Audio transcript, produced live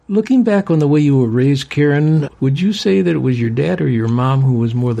Looking back on the way you were raised, Karen, would you say that it was your dad or your mom who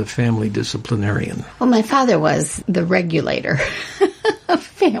was more the family disciplinarian? Well, my father was the regulator of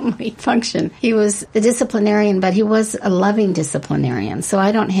family function. He was the disciplinarian, but he was a loving disciplinarian. So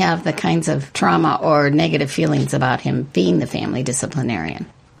I don't have the kinds of trauma or negative feelings about him being the family disciplinarian.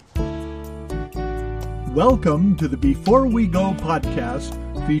 Welcome to the Before We Go podcast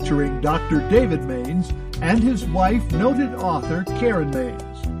featuring Dr. David Maines and his wife, noted author Karen Maines.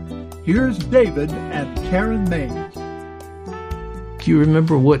 Here's David and Karen Maines. Do you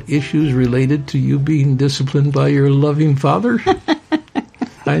remember what issues related to you being disciplined by your loving father?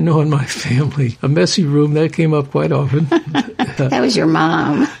 I know in my family, a messy room, that came up quite often. That was your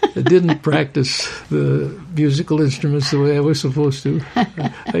mom. I didn't practice the musical instruments the way I was supposed to.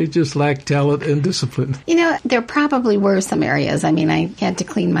 I just lacked talent and discipline. You know, there probably were some areas. I mean, I had to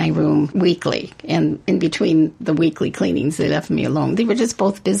clean my room weekly, and in between the weekly cleanings, they left me alone. They were just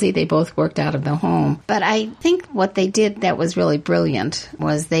both busy. They both worked out of the home. But I think what they did that was really brilliant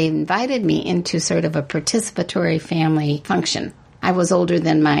was they invited me into sort of a participatory family function. I was older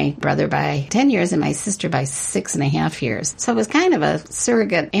than my brother by 10 years and my sister by 6.5 years. So it was kind of a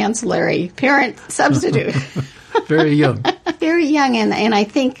surrogate ancillary parent substitute. Very young. Very young, and I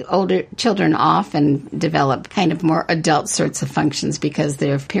think older children often develop kind of more adult sorts of functions because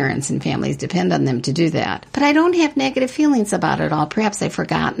their parents and families depend on them to do that. But I don't have negative feelings about it all. Perhaps I've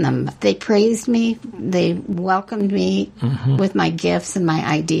forgotten them. They praised me. They welcomed me with my gifts and my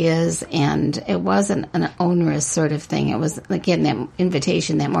ideas, and it wasn't an onerous sort of thing. It was, again, that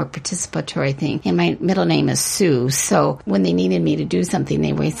invitation, that more participatory thing. And my middle name is Sue, so when they needed me to do something,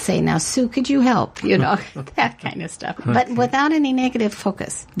 they would say, "Now, Sue, could you help?" You know, that kind of stuff. But without any negative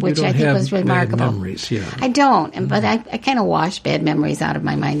focus, which I think was remarkable. Bad memories, yeah. I don't, but I kind of wash bad memories out of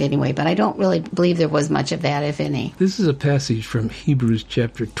my mind anyway, but I don't really believe there was much of that, if any. This is a passage from Hebrews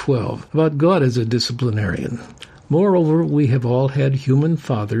chapter 12 about God as a disciplinarian. Moreover, we have all had human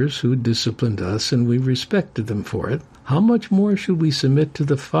fathers who disciplined us, and we respected them for it. How much more should we submit to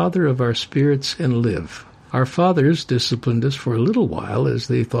the Father of our spirits and live? Our fathers disciplined us for a little while as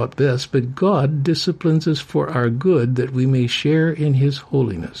they thought best, but God disciplines us for our good, that we may share in His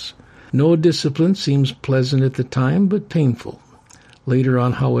holiness. No discipline seems pleasant at the time, but painful. Later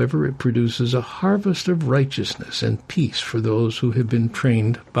on, however, it produces a harvest of righteousness and peace for those who have been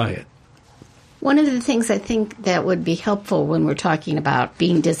trained by it. One of the things I think that would be helpful when we're talking about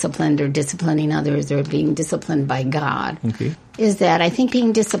being disciplined or disciplining others or being disciplined by God is that I think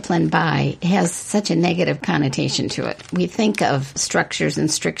being disciplined by has such a negative connotation to it. We think of structures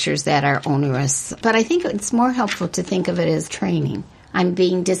and strictures that are onerous, but I think it's more helpful to think of it as training. I'm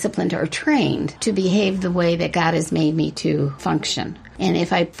being disciplined or trained to behave the way that God has made me to function. And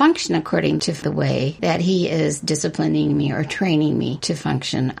if I function according to the way that He is disciplining me or training me to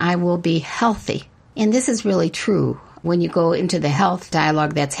function, I will be healthy. And this is really true when you go into the health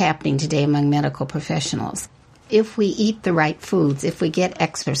dialogue that's happening today among medical professionals. If we eat the right foods, if we get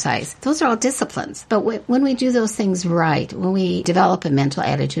exercise, those are all disciplines. But when we do those things right, when we develop a mental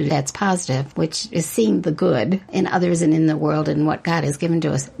attitude that's positive, which is seeing the good in others and in the world and what God has given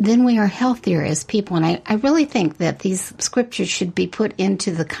to us, then we are healthier as people. And I really think that these scriptures should be put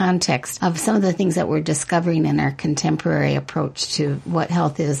into the context of some of the things that we're discovering in our contemporary approach to what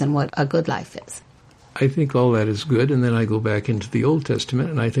health is and what a good life is. I think all that is good, and then I go back into the Old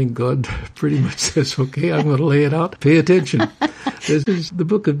Testament, and I think God pretty much says, okay, I'm going to lay it out. Pay attention. This is the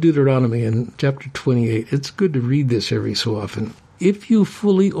book of Deuteronomy in chapter 28. It's good to read this every so often. If you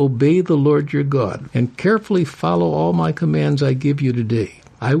fully obey the Lord your God and carefully follow all my commands I give you today,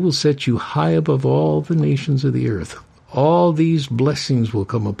 I will set you high above all the nations of the earth. All these blessings will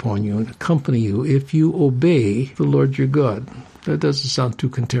come upon you and accompany you if you obey the Lord your God. That doesn't sound too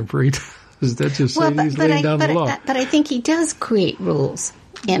contemporary. That's just saying He's laying down the law. But I think He does create rules.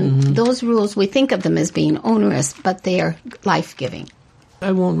 And those rules, we think of them as being onerous, but they are life-giving.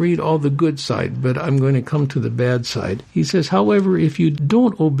 I won't read all the good side, but I'm going to come to the bad side. He says, however, if you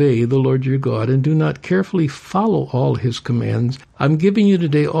don't obey the Lord your God and do not carefully follow all His commands, I'm giving you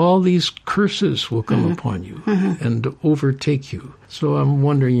today all these curses will come upon you and overtake you. So I'm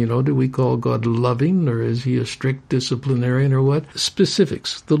wondering, do we call God loving, or is He a strict disciplinarian, or what?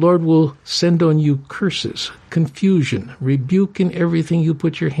 Specifics. The Lord will send on you curses, confusion, rebuke in everything you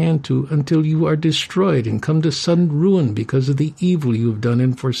put your hand to until you are destroyed and come to sudden ruin because of the evil you have done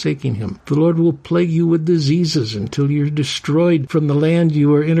in forsaking Him. The Lord will plague you with diseases until you're destroyed from the land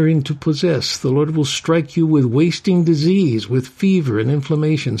you are entering to possess. The Lord will strike you with wasting disease, with fever, fever and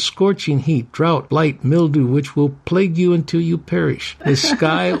inflammation, scorching heat, drought, blight, mildew, which will plague you until you perish. The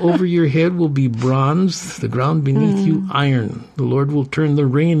sky over your head will be bronze, the ground beneath you iron. The Lord will turn the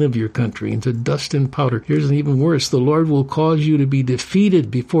rain of your country into dust and powder. Here's an even worse. The Lord will cause you to be defeated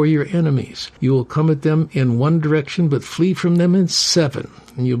before your enemies. You will come at them in one direction, but flee from them in seven.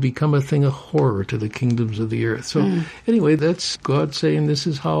 And you'll become a thing of horror to the kingdoms of the earth. So anyway, that's God saying, this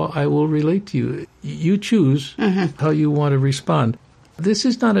is how I will relate to you. You choose how you want to respond. This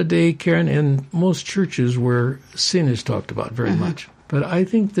is not a day, Karen, in most churches where sin is talked about very much. But I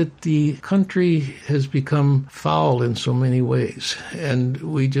think that the country has become foul in so many ways, and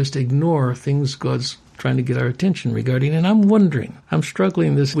we just ignore things God's trying to get our attention regarding. And I'm wondering, I'm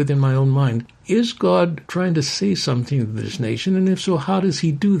struggling this within my own mind, is God trying to say something to this nation? And if so, how does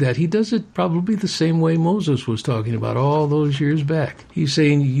he do that? He does it probably the same way Moses was talking about all those years back. He's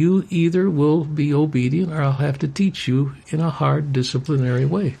saying, you either will be obedient or I'll have to teach you in a hard disciplinary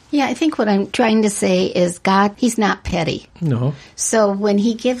way. Yeah, I think what I'm trying to say is God, he's not petty. No. So when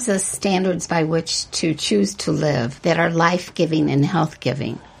he gives us standards by which to choose to live that are life-giving and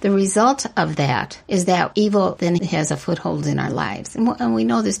health-giving, the result of that is that evil then has a foothold in our lives. And we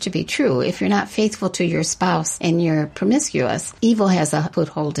know this to be true. If you're not faithful to your spouse and you're promiscuous, evil has a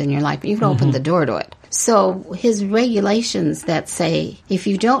foothold in your life. You've opened the door to it. So his regulations that say, if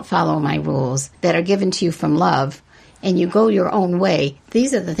you don't follow my rules that are given to you from love, and you go your own way,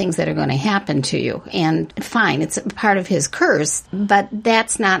 these are the things that are going to happen to you. And fine, it's a part of his curse, but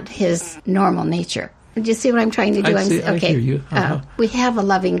that's not his normal nature. Do you see what I'm trying to do? I hear you. We have a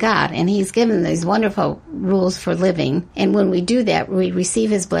loving God, and he's given these wonderful rules for living. And when we do that, we receive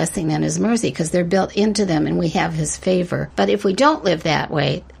his blessing and his mercy because they're built into them, and we have his favor. But if we don't live that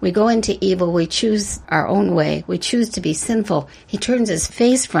way, we go into evil, we choose our own way, we choose to be sinful, he turns his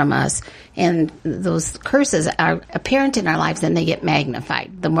face from us, and those curses are apparent in our lives, and they get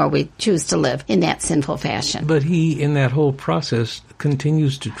magnified the more we choose to live in that sinful fashion. But he, in that whole process,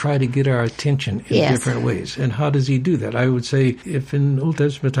 continues to try to get our attention in different ways. And how does he do that? I would say, if in Old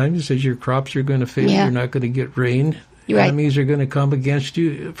Testament times he says your crops are going to fail, you're not going to get rain, enemies are going to come against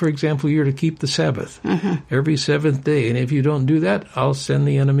you. For example, you're to keep the Sabbath every seventh day. And if you don't do that, I'll send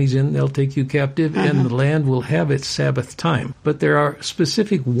the enemies in, they'll take you captive, and the land will have its Sabbath time. But there are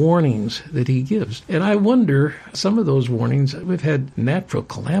specific warnings that he gives. And I wonder, some of those warnings, we've had natural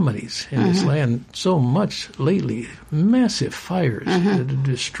calamities in this land so much lately. Massive fires that have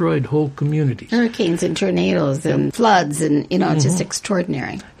destroyed whole communities. Hurricanes and tornadoes and floods and, it's just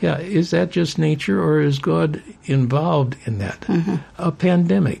extraordinary. Yeah, is that just nature, or is God involved in that? A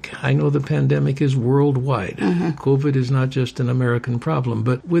pandemic. I know the pandemic is worldwide. COVID is not just an American problem,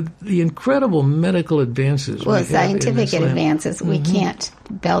 but with the incredible medical advances scientific advances, we can't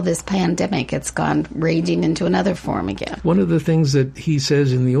bell this pandemic. It's gone raging into another form again. One of the things that he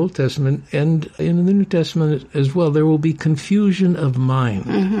says in the Old Testament and in the New Testament as well, there will be confusion of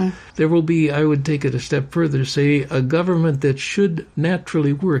mind. There will be, I would take it a step further, say, a government that should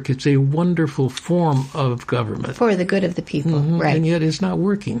naturally work. It's a wonderful form of government. For the good of the people, right. And yet it's not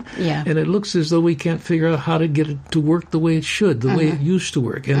working. Yeah. And it looks as though we can't figure out how to get it to work the way it should, the way it used to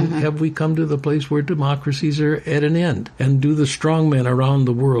work. And have we come to the place where democracies are at an end? And do the strong men around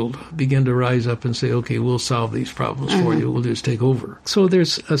the world begin to rise up and say, okay, we'll solve these problems for you, we'll just take over? So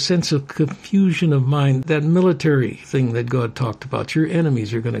there's a sense of confusion of mind, that military thing that God talked about. Your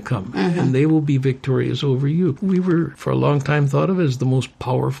enemies are going to come, and they will be victorious over you. We were, for a long time, thought of as the most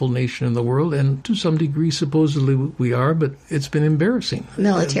powerful nation in the world, and to some degree, supposedly we are, but it's been embarrassing.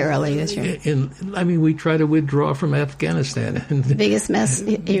 Militarily, that's right. We try to withdraw from Afghanistan. The biggest mess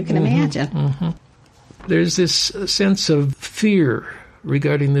you can imagine. There's this sense of fear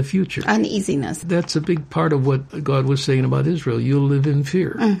regarding the future. Uneasiness. That's a big part of what God was saying about Israel. You'll live in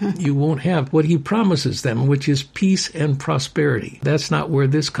fear. You won't have what he promises them, which is peace and prosperity. That's not where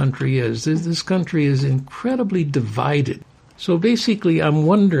this country is. This country is incredibly divided. So basically, I'm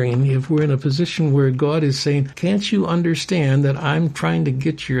wondering if we're in a position where God is saying, can't you understand that I'm trying to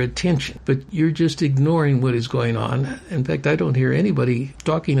get your attention, but you're just ignoring what is going on? In fact, I don't hear anybody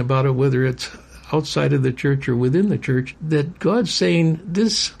talking about it, whether it's outside of the church or within the church, that God's saying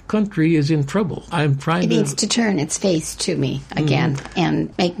this country is in trouble. It needs to turn its face to me again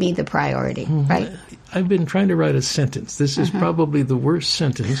and make me the priority, right? I've been trying to write a sentence. This is probably the worst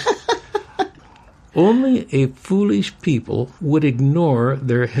sentence. Only a foolish people would ignore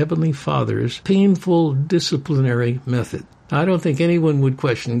their Heavenly Father's painful disciplinary method. I don't think anyone would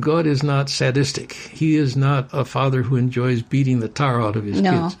question. God is not sadistic. He is not a father who enjoys beating the tar out of his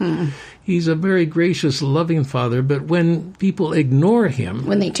kids. He's a very gracious, loving Father, but when people ignore him,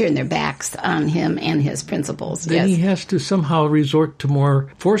 when they turn their backs on him and his principles, then he has to somehow resort to more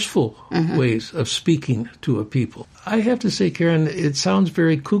forceful ways of speaking to a people. I have to say, Karen, it sounds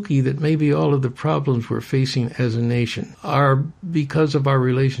very kooky that maybe all of the problems we're facing as a nation are because of our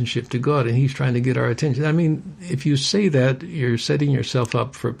relationship to God, and he's trying to get our attention. I mean, if you say that, you're setting yourself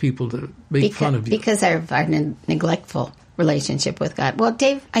up for people to make fun of you. Because of our neglectful relationship with God. Well,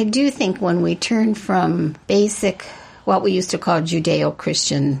 Dave, I do think when we turn from basic, what we used to call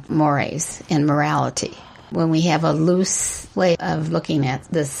Judeo-Christian mores and morality, when we have a loose way of looking at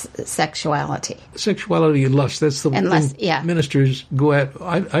this sexuality. Sexuality and lust, that's the thing ministers go at,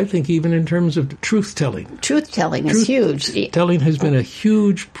 I think, even in terms of truth-telling. Truth-telling is huge. Truth-telling has been a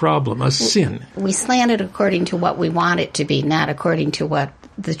huge problem, a sin. We slant it according to what we want it to be, not according to what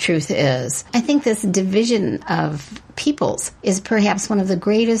the truth is. I think this division of peoples is perhaps one of the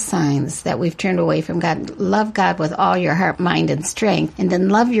greatest signs that we've turned away from God. Love God with all your heart, mind, and strength, and then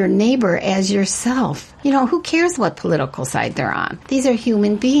love your neighbor as yourself. You know, who cares what political side they're on? These are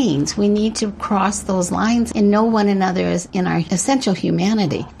human beings. We need to cross those lines and know one another as in our essential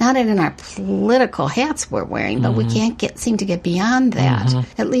humanity, not in our political hats we're wearing, but we can't seem to get beyond that,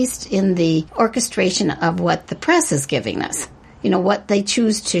 at least in the orchestration of what the press is giving us. You know, what they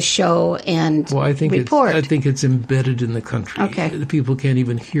choose to show and report. I think it's embedded in the country. Okay. The people can't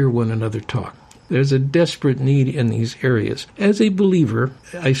even hear one another talk. There's a desperate need in these areas. As a believer,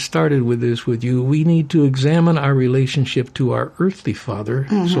 I started with this with you, we need to examine our relationship to our earthly father.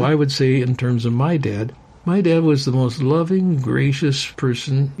 So I would say, in terms of my dad was the most loving, gracious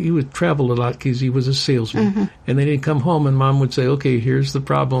person. He would travel a lot because he was a salesman. And then he'd come home and Mom would say, okay, here's the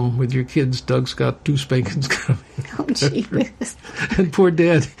problem with your kids. Doug's got 2 spankings coming. Oh, Jesus. And poor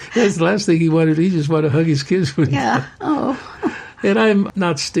Dad, that's the last thing he wanted. He just wanted to hug his kids. And I'm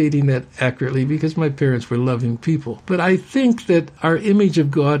not stating that accurately because my parents were loving people. But I think that our image of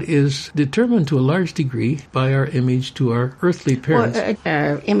God is determined to a large degree by our image to our earthly parents. Well,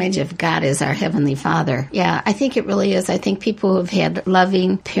 our image of God is our Heavenly Father. Yeah, I think it really is. I think people who have had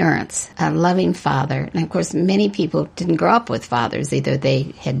loving parents, a loving father, and of course many people didn't grow up with fathers. Either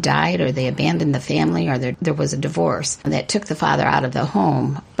they had died or they abandoned the family or there was a divorce that took the father out of the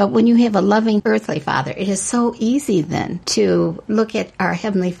home. But when you have a loving earthly father, it is so easy then to look at our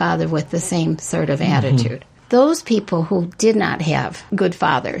Heavenly Father with the same sort of attitude. Those people who did not have good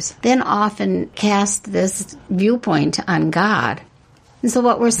fathers then often cast this viewpoint on God. And so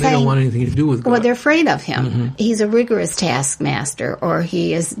what we're saying... They don't want anything to do with God. Well, they're afraid of him. He's a rigorous taskmaster, or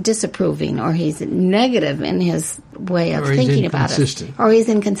he is disapproving, or he's negative in his way of thinking about it. Or he's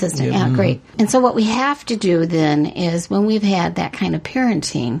inconsistent. Yeah, great. And so what we have to do then is, when we've had that kind of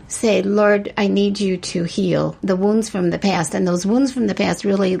parenting, say, Lord, I need you to heal the wounds from the past. And those wounds from the past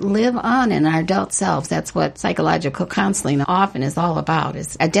really live on in our adult selves. That's what psychological counseling often is all about,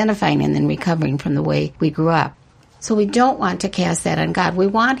 is identifying and then recovering from the way we grew up. So we don't want to cast that on God. We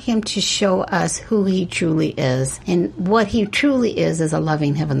want him to show us who he truly is. And what he truly is a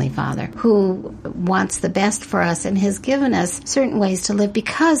loving Heavenly Father who wants the best for us and has given us certain ways to live,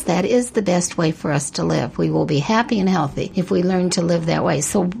 because that is the best way for us to live. We will be happy and healthy if we learn to live that way.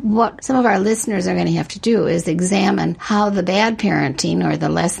 So what some of our listeners are going to have to do is examine how the bad parenting or the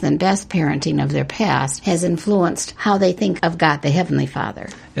less than best parenting of their past has influenced how they think of God, the Heavenly Father.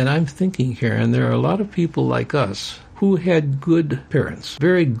 And I'm thinking, Karen, there are a lot of people like us who had good parents,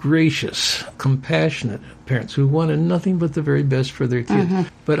 very gracious, compassionate parents who wanted nothing but the very best for their kids.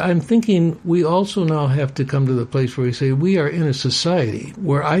 But I'm thinking we also now have to come to the place where we say we are in a society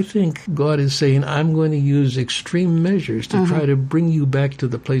where I think God is saying, I'm going to use extreme measures to try to bring you back to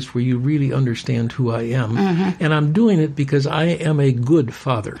the place where you really understand who I am. And I'm doing it because I am a good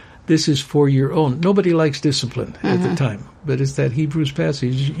father. This is for your own. Nobody likes discipline at the time, but it's that Hebrews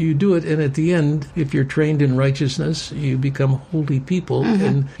passage. You do it, and at the end, if you're trained in righteousness, you become holy people,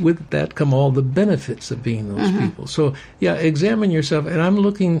 and with that come all the benefits of being those people. So, yeah, examine yourself, and I'm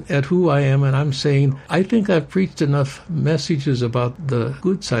looking at who I am, and I'm saying, I think I've preached enough messages about the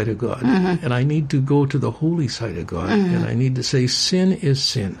good side of God, and I need to go to the holy side of God, and I need to say sin is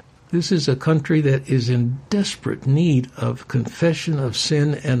sin. This is a country that is in desperate need of confession of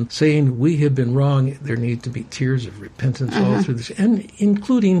sin and saying we have been wrong. There need to be tears of repentance all through this, and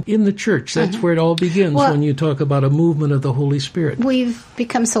including in the church. That's where it all begins when you talk about a movement of the Holy Spirit. We've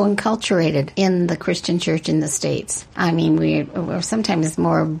become so enculturated in the Christian church in the States. I mean, we're sometimes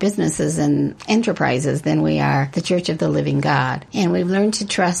more businesses and enterprises than we are the Church of the Living God. And we've learned to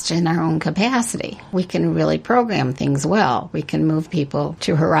trust in our own capacity. We can really program things well. We can move people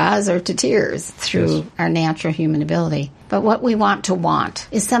to hurrahs or to tears through our natural human ability. But what we want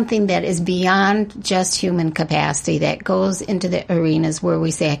is something that is beyond just human capacity, that goes into the arenas where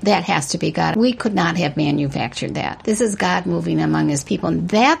we say, that has to be God. We could not have manufactured that. This is God moving among his people. And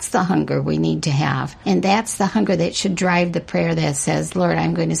that's the hunger we need to have. And that's the hunger that should drive the prayer that says, Lord,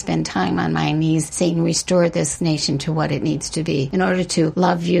 I'm going to spend time on my knees saying, restore this nation to what it needs to be in order to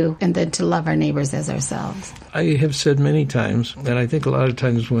love you and then to love our neighbors as ourselves. I have said many times, and I think a lot of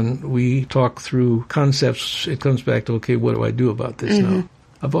times when we talk through concepts, it comes back to, okay, what do I do about this now?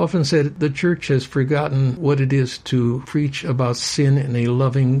 I've often said the church has forgotten what it is to preach about sin in a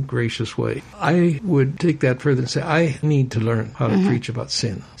loving, gracious way. I would take that further and say, I need to learn how to preach about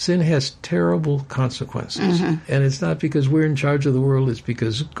sin. Sin has terrible consequences. And it's not because we're in charge of the world, it's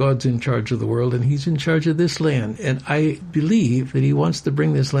because God's in charge of the world and he's in charge of this land. And I believe that he wants to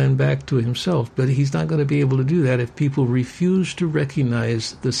bring this land back to himself, but he's not going to be able to do that if people refuse to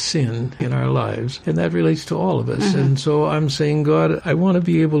recognize the sin in our lives. And that relates to all of us. And so I'm saying, God, I want to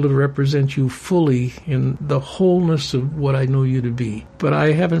be able to represent you fully in the wholeness of what I know you to be. But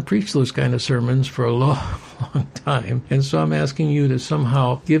I haven't preached those kind of sermons for a long time. And so I'm asking you to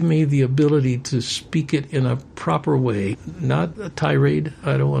somehow give me the ability to speak it in a proper way, not a tirade,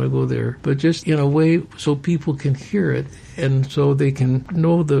 I don't want to go there, but just in a way so people can hear it and so they can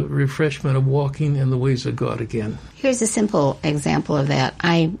know the refreshment of walking in the ways of God again. Here's a simple example of that.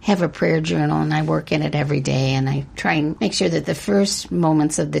 I have a prayer journal and I work in it every day, and I try and make sure that the first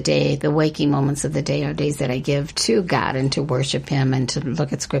moments of the day, the waking moments of the day, are days that I give to God and to worship him and to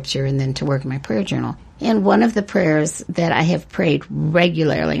look at scripture and then to work in my prayer journal. And one of the prayers that I have prayed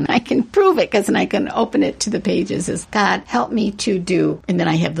regularly, and I can prove it because I can open it to the pages, is, God, help me to do, and then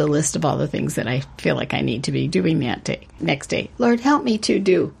I have the list of all the things that I feel like I need to be doing that day, next day. Lord, help me to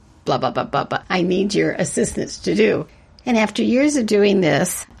do, blah, blah, blah, blah, blah. I need your assistance to do. And after years of doing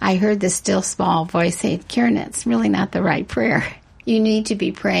this, I heard this still small voice say, Karen, it's really not the right prayer. You need to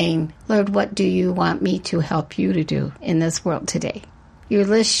be praying, Lord, what do you want me to help you to do in this world today? Your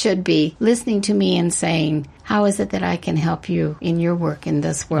list should be listening to me and saying, how is it that I can help you in your work in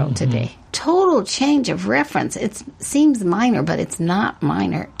this world today? Total change of reference. It seems minor, but it's not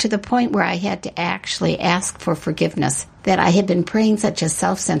minor, to the point where I had to actually ask for forgiveness that I had been praying such a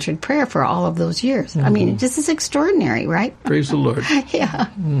self-centered prayer for all of those years. I mean, this is extraordinary, right? Praise the Lord. Yeah.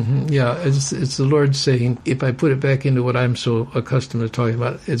 Yeah, it's the Lord saying, if I put it back into what I'm so accustomed to talking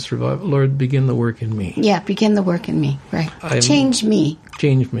about, it's revival. Lord, begin the work in me. Yeah, begin the work in me, right. Change me.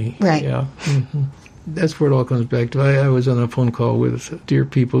 Change me. Right. Yeah. That's where it all comes back to. I was on a phone call with dear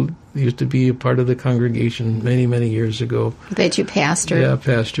people who used to be a part of the congregation many, many years ago. That you pastored? Yeah,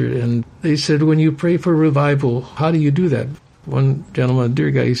 pastored. And they said, when you pray for revival, how do you do that? One gentleman, a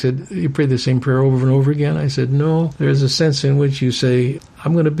dear guy, he said, you pray the same prayer over and over again? I said, no. There's a sense in which you say,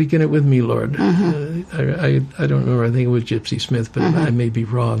 I'm going to begin it with me, Lord. I don't remember. I think it was Gypsy Smith, but I may be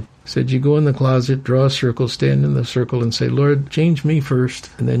wrong. Said you go in the closet, draw a circle, stand in the circle, and say, Lord, change me first.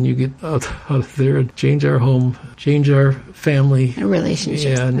 And then you get out of there and change our home, change our family.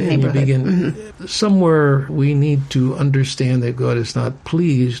 Relationships. Yeah, and you begin. Somewhere we need to understand that God is not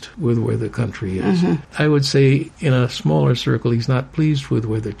pleased with where the country is. I would say in a smaller circle, he's not pleased with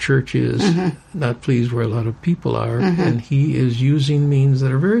where the church is, not pleased where a lot of people are, and he is using means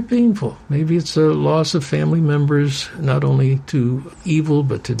that are very painful. Maybe it's a loss of family members, not only to evil,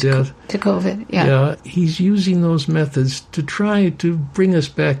 but to death. To COVID, yeah. Yeah, he's using those methods to try to bring us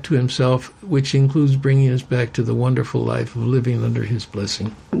back to himself, which includes bringing us back to the wonderful life of living under his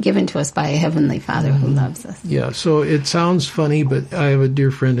blessing. Given to us by a heavenly Father who loves us. Yeah, so it sounds funny, but I have a dear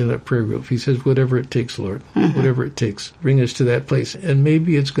friend in a prayer group. He says, whatever it takes, Lord, whatever it takes, bring us to that place. And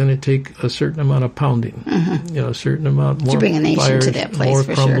maybe it's going to take a certain amount of pounding, a certain amount more to bring a nation fires, to that place, more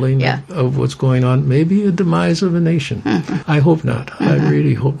for crumbling of what's going on. Maybe a demise of a nation. I hope not. I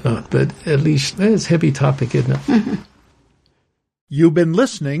really hope not. But at least it's a heavy topic, isn't it? You've been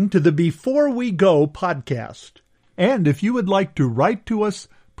listening to the Before We Go podcast. And if you would like to write to us,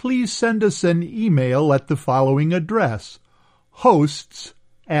 please send us an email at the following address,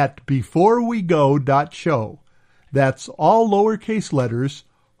 hosts@beforewego.show. That's all lowercase letters,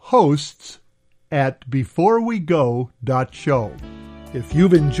 hosts@beforewego.show. If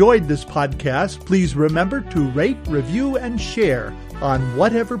you've enjoyed this podcast, please remember to rate, review, and share on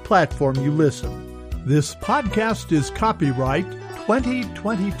whatever platform you listen. This podcast is copyright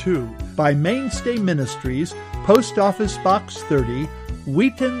 2022 by Mainstay Ministries, Post Office Box 30,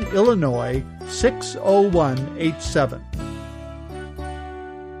 Wheaton, Illinois 60187.